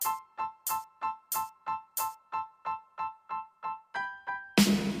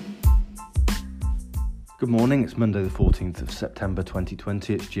Good morning, it's Monday the 14th of September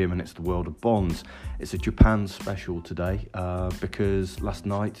 2020, it's Jim and it's the world of bonds. It's a Japan special today because last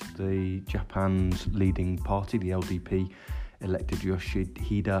night the Japan's leading party, the LDP, elected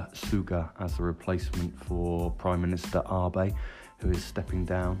Yoshihide Suga as the replacement for Prime Minister Abe, who is stepping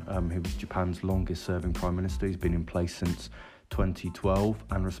down, who was Japan's longest serving Prime Minister. He's been in place since 2012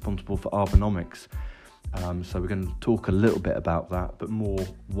 and responsible for Abenomics. So we're going to talk a little bit about that, but more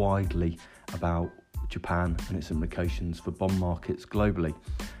widely about Japan and its implications for bond markets globally.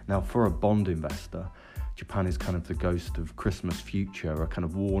 Now, for a bond investor, Japan is kind of the ghost of Christmas future, a kind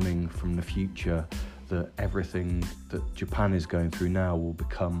of warning from the future that everything that Japan is going through now will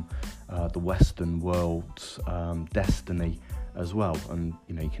become the Western world's destiny as well. And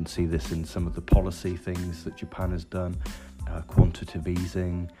you can see this in some of the policy things that Japan has done, quantitative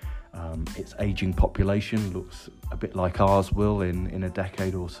easing. Its aging population looks a bit like ours will in a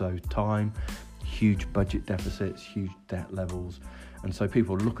decade or so time. Huge budget deficits, huge debt levels, and so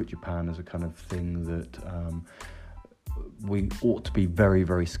people look at Japan as a kind of thing that we ought to be very,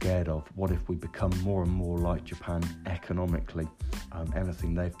 very scared of. What if we become more and more like Japan economically?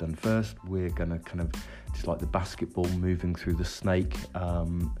 Anything they've done first, we're going to kind of, just like the basketball moving through the snake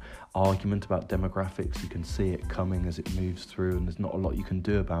argument about demographics, you can see it coming as it moves through, and there's not a lot you can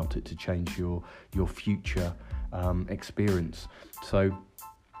do about it to change your future experience. So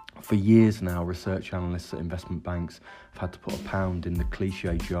for years now, research analysts at investment banks have had to put a pound in the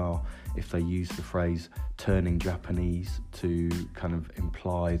cliche jar if they use the phrase turning Japanese to kind of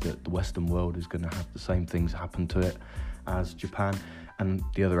imply that the Western world is going to have the same things happen to it as Japan. And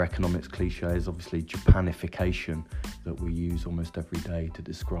the other economics cliche is obviously Japanification that we use almost every day to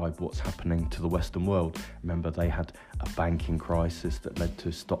describe what's happening to the Western world. Remember, they had a banking crisis that led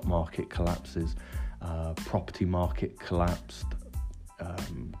to stock market collapses, property market collapsed,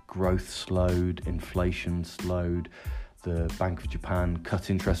 growth slowed, inflation slowed, the Bank of Japan cut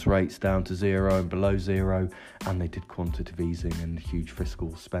interest rates down to zero and below zero, and they did quantitative easing and huge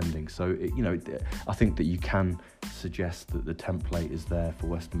fiscal spending. So, I think that you can suggest that the template is there for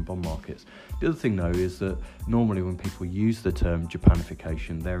Western bond markets. The other thing, though, is that normally when people use the term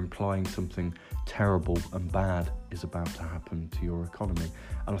Japanification, they're implying something terrible and bad is about to happen to your economy.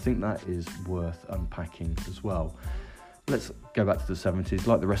 And I think that is worth unpacking as well. Let's go back to the 70s.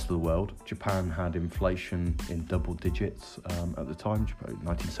 Like the rest of the world, Japan had inflation in double digits at the time.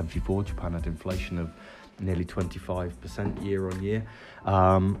 1974, Japan had inflation of nearly 25% year on year.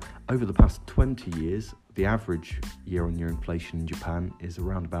 Over the past 20 years, the average year-on-year inflation in Japan is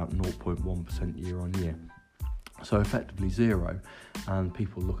around about 0.1% year on year. So effectively zero. And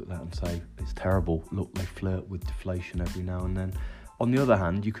people look at that and say, it's terrible. Look, they flirt with deflation every now and then. On the other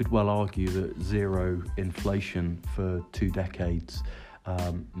hand, you could well argue that zero inflation for 2 decades,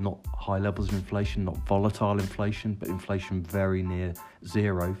 not high levels of inflation, not volatile inflation, but inflation very near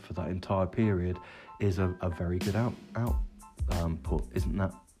zero for that entire period is a very good output. Isn't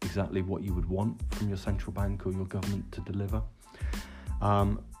that exactly what you would want from your central bank or your government to deliver?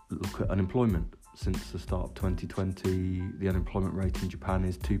 Look at unemployment. Since the start of 2020, the unemployment rate in Japan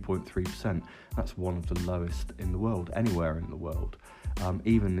is 2.3%. That's one of the lowest in the world, anywhere in the world.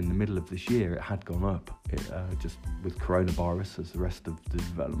 Even in the middle of this year, it had gone up, just with coronavirus, as the rest of the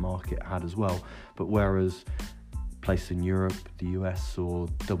developed market had as well. But whereas places in Europe, the US saw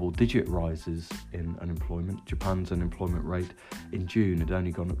double-digit rises in unemployment, Japan's unemployment rate in June had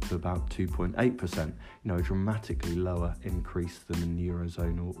only gone up to about 2.8%, a dramatically lower increase than in the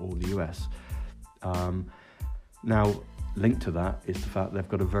Eurozone or the US. Now, linked to that is the fact they've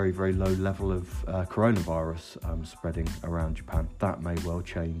got a very, very low level of coronavirus spreading around Japan. That may well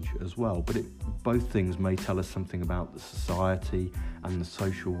change as well, but both things may tell us something about the society and the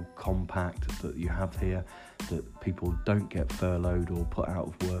social compact that you have here, that people don't get furloughed or put out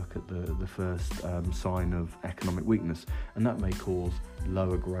of work at the first sign of economic weakness, and that may cause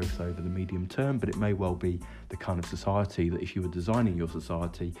lower growth over the medium term, but it may well be the kind of society that if you were designing your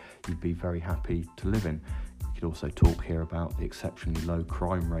society, you'd be very happy to live in. We could also talk here about the exceptionally low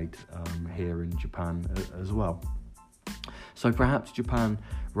crime rate here in Japan as well. So perhaps Japan,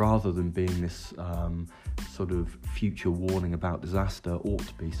 rather than being this sort of future warning about disaster, ought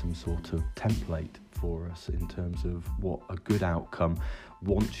to be some sort of template for us in terms of what a good outcome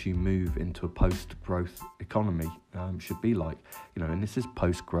once you move into a post-growth economy should be like. And this is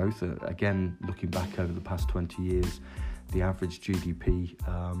post-growth. Again, looking back over the past 20 years, the average GDP,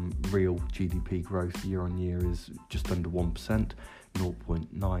 real GDP growth year on year is just under 1%,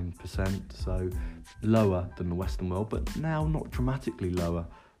 0.9%, so lower than the Western world, but now not dramatically lower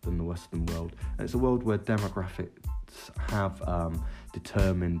than the Western world. And it's a world where demographics economists have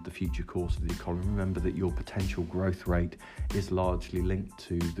determined the future course of the economy. Remember that your potential growth rate is largely linked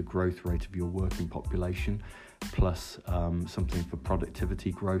to the growth rate of your working population, plus something for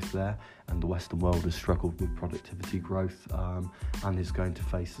productivity growth there, and the Western world has struggled with productivity growth and is going to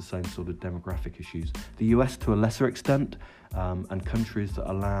face the same sort of demographic issues. The US to a lesser extent, and countries that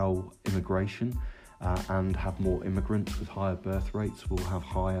allow immigration and have more immigrants with higher birth rates will have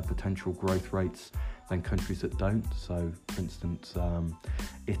higher potential growth rates than countries that don't. So, for instance,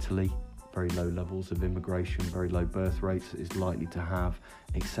 Italy, very low levels of immigration, very low birth rates, is likely to have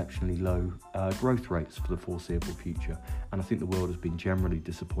exceptionally low growth rates for the foreseeable future. And I think the world has been generally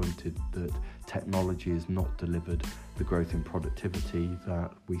disappointed that technology has not delivered the growth in productivity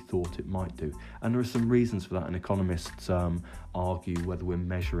that we thought it might do. And there are some reasons for that, and economists argue whether we're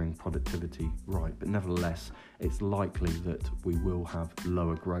measuring productivity right. But nevertheless, it's likely that we will have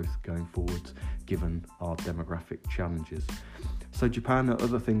lower growth going forward given our demographic challenges. So Japan,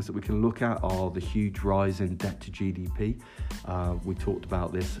 other things that we can look at are the huge rise in debt to GDP. We talked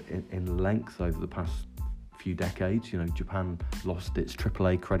about this in length over the past few decades. Japan lost its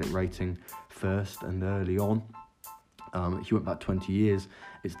AAA credit rating first and early on. If you went back 20 years,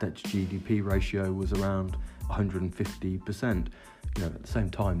 its debt to GDP ratio was around 150%. At the same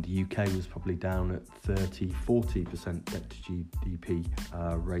time, the UK was probably down at 40% debt to GDP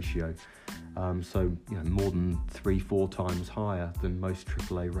ratio. So more than 3-4 times higher than most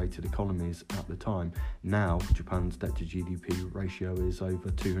AAA rated economies at the time. Now, Japan's debt to GDP ratio is over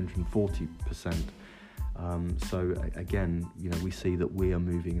 240%. So again, we see that we are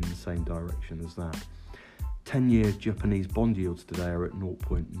moving in the same direction as that. 10-year Japanese bond yields today are at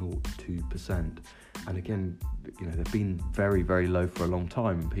 0.02%. And again, they've been very, very low for a long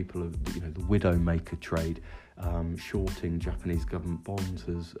time. People have, the widowmaker trade, shorting Japanese government bonds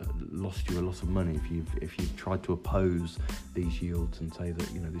has lost you a lot of money if you've tried to oppose these yields and say that,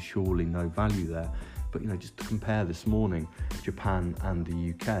 there's surely no value there. But, just to compare this morning, Japan and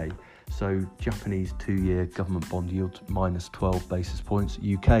the UK. So Japanese 2-year government bond yields minus 12 basis points,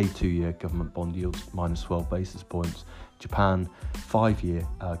 UK 2-year government bond yields minus 12 basis points, Japan 5-year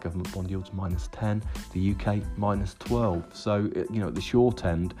government bond yields minus 10, the UK minus 12. So, at the short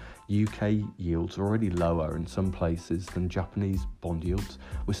end, UK yields are already lower in some places than Japanese bond yields.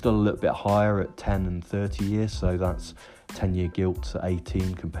 We're still a little bit higher at 10 and 30 years, so that's 10-year gilts at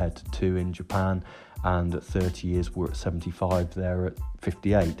 18 compared to 2 in Japan, and at 30 years we're at 75, they're at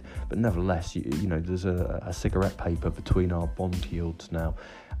 58. But nevertheless, there's a cigarette paper between our bond yields now.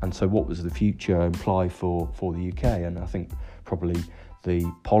 And so what does the future imply for the UK? And I think probably the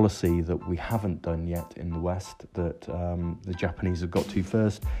policy that we haven't done yet in the West that the Japanese have got to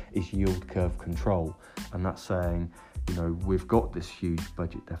first is yield curve control. And that's saying, we've got this huge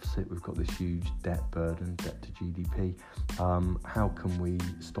budget deficit, we've got this huge debt burden, debt to GDP. How can we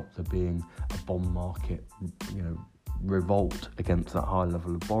stop there being a bond market, revolt against that high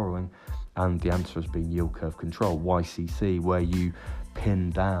level of borrowing? And the answer has been yield curve control, YCC, where you pin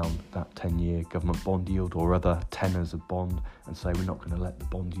down that 10-year government bond yield or other tenors of bond and say we're not going to let the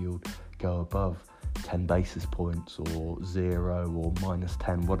bond yield go above 10 basis points or 0 or minus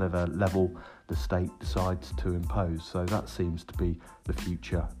 10, whatever level the state decides to impose. So that seems to be the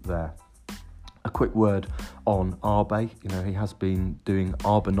future there. A quick word on Abe. He has been doing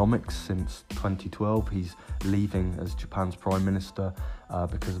Abenomics since 2012. He's leaving as Japan's Prime Minister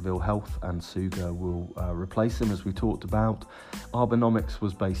because of ill health, and Suga will replace him, as we talked about. Abenomics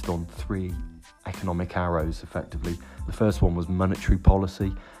was based on 3 economic arrows, effectively. The first one was monetary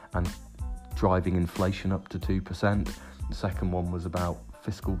policy and driving inflation up to 2%. The second one was about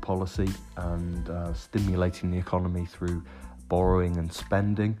fiscal policy and stimulating the economy through borrowing and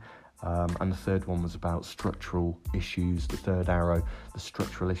spending. And the third one was about structural issues. The third arrow, the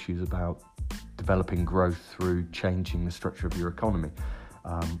structural issues about developing growth through changing the structure of your economy.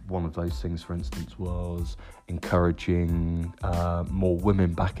 One of those things, for instance, was encouraging more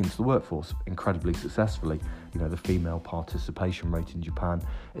women back into the workforce, incredibly successfully. The female participation rate in Japan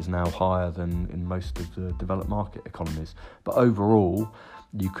is now higher than in most of the developed market economies. But overall,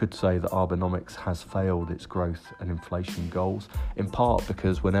 you could say that Abenomics has failed its growth and inflation goals, in part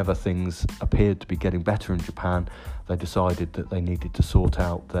because whenever things appeared to be getting better in Japan, they decided that they needed to sort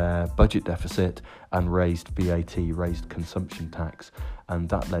out their budget deficit and raised VAT, raised consumption tax. And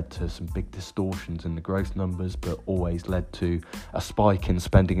that led to some big distortions in the growth numbers, but always led to a spike in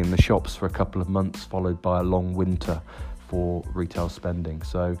spending in the shops for a couple of months, followed by a long winter for retail spending.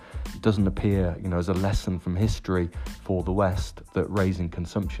 So it doesn't appear, as a lesson from history for the West, that raising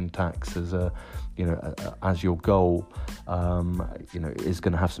consumption tax as as your goal, is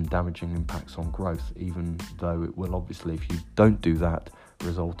going to have some damaging impacts on growth, even though it will obviously, if you don't do that,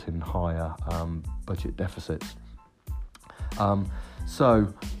 result in higher budget deficits.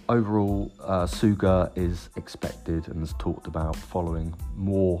 So overall, Suga is expected and is talked about following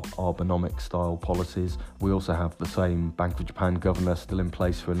more Abenomic style policies. We also have the same Bank of Japan governor still in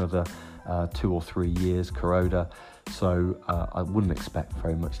place for another 2 or 3 years, Kuroda. So I wouldn't expect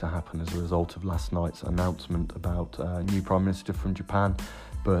very much to happen as a result of last night's announcement about a new Prime Minister from Japan.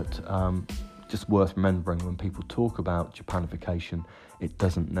 But just worth remembering, when people talk about Japanification, it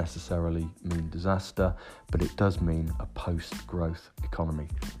doesn't necessarily mean disaster, but it does mean a post-growth economy.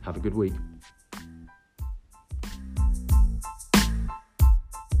 Have a good week.